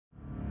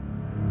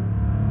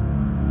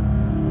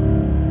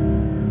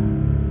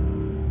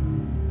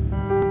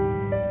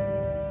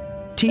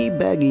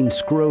Teabagging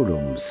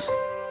scrotums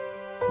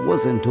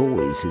wasn't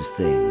always his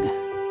thing.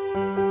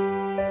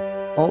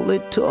 All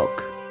it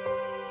took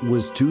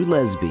was 2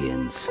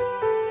 lesbians,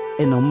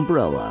 an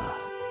umbrella,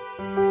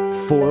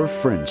 4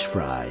 French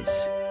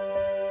fries,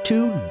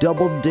 2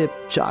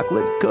 double-dipped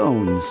chocolate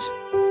cones,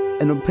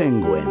 and a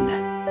penguin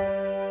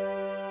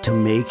to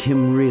make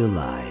him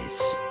realize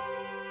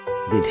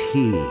that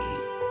he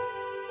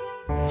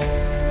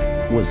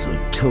was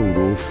a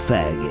total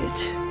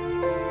faggot.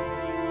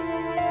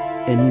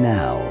 And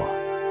now,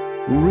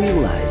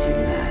 realizing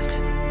that,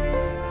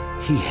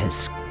 he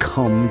has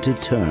come to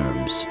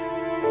terms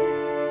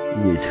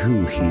with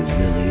who he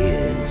really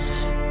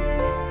is.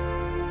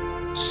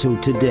 So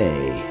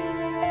today,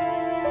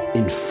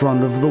 in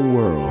front of the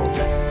world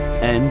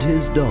and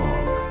his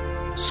dog,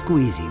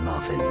 Squeezy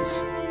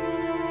Muffins,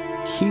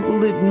 he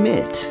will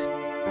admit,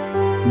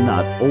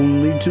 not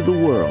only to the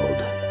world,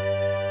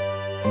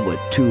 but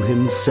to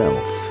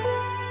himself,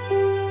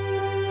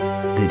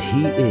 that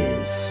he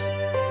is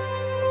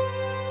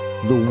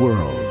the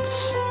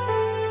world's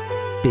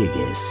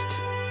biggest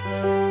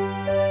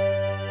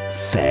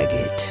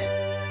faggot.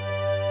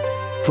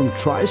 From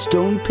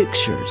Tri-Stone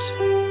Pictures,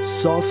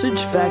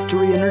 Sausage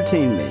Factory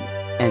Entertainment,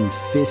 and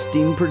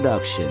Fisting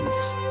Productions,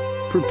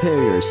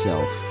 prepare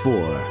yourself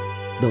for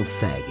the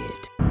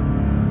faggot.